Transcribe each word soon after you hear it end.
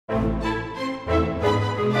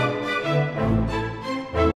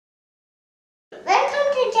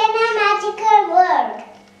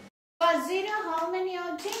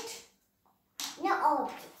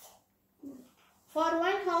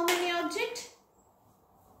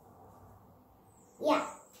Yeah.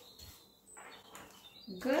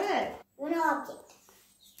 Good. One object.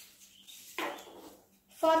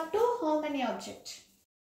 For 2, how many objects?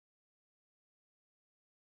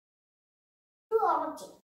 2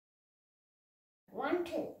 objects. 1,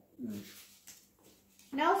 2.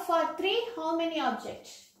 Now for 3, how many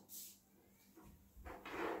objects?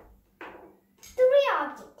 3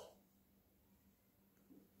 objects.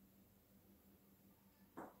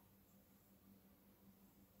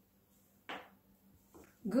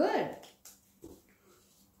 Good.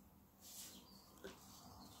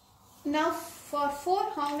 Now for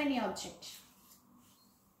 4, how many objects?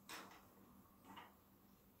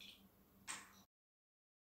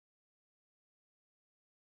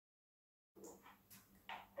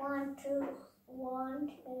 1, 2,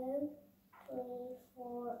 1, 2, 3,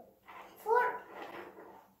 4. 4.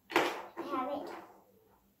 I have it.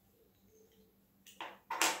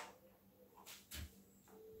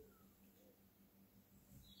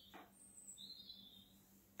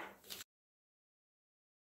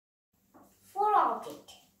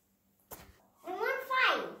 Object. And 1,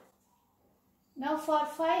 5. Now for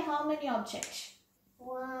 5, how many objects?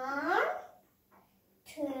 1,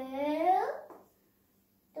 2,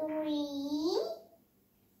 3,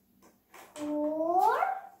 4,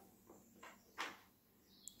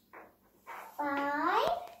 5.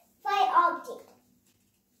 5 objects.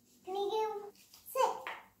 Can you give 6?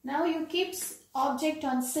 Now you keep object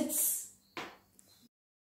on 6.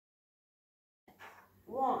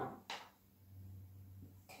 1,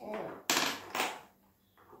 2,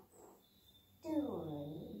 3,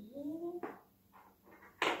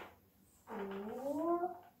 4,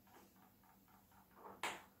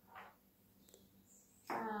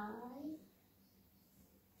 5,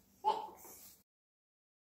 6.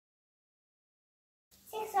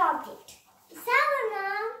 6 objects. 7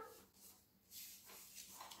 now.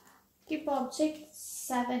 Keep object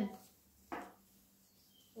 7.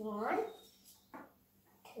 1,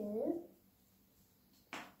 2,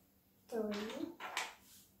 3,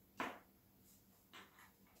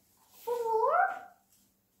 4,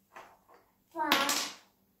 5,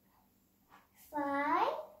 5,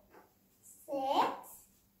 6,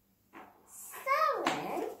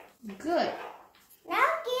 7. Good. Now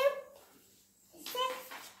give 6,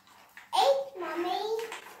 8, Mommy.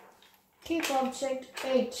 Keep object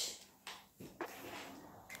 8.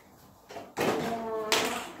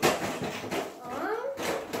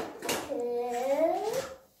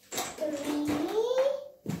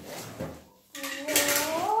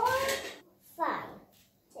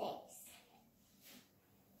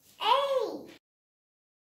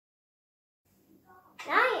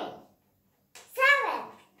 9,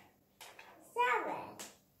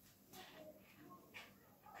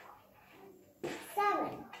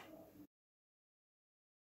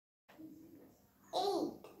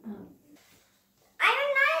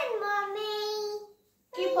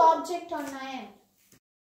 object on 9.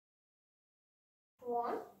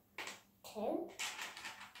 1, 2,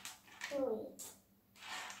 3,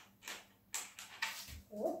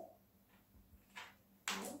 4,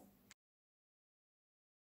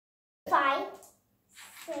 5,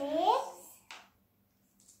 6,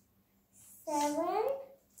 7,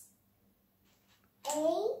 8,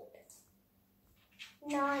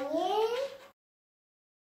 9, 10,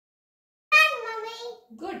 Mommy.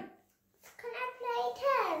 Good. Can I play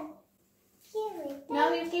 10? Here we go. Now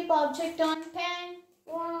you keep object on 10.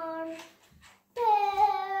 1, 2,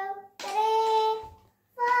 3,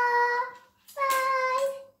 4, 5,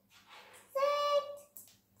 6,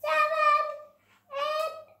 7,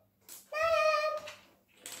 8, 9,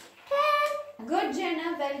 10. Good, Jana.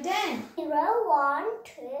 Well done. 0, 1,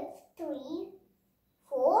 2, 3,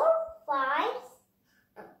 4, 5,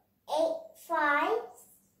 8, 5,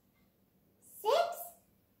 6,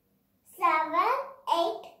 7,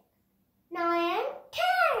 8, 9,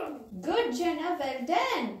 10. Good, Jana. Well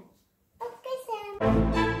done.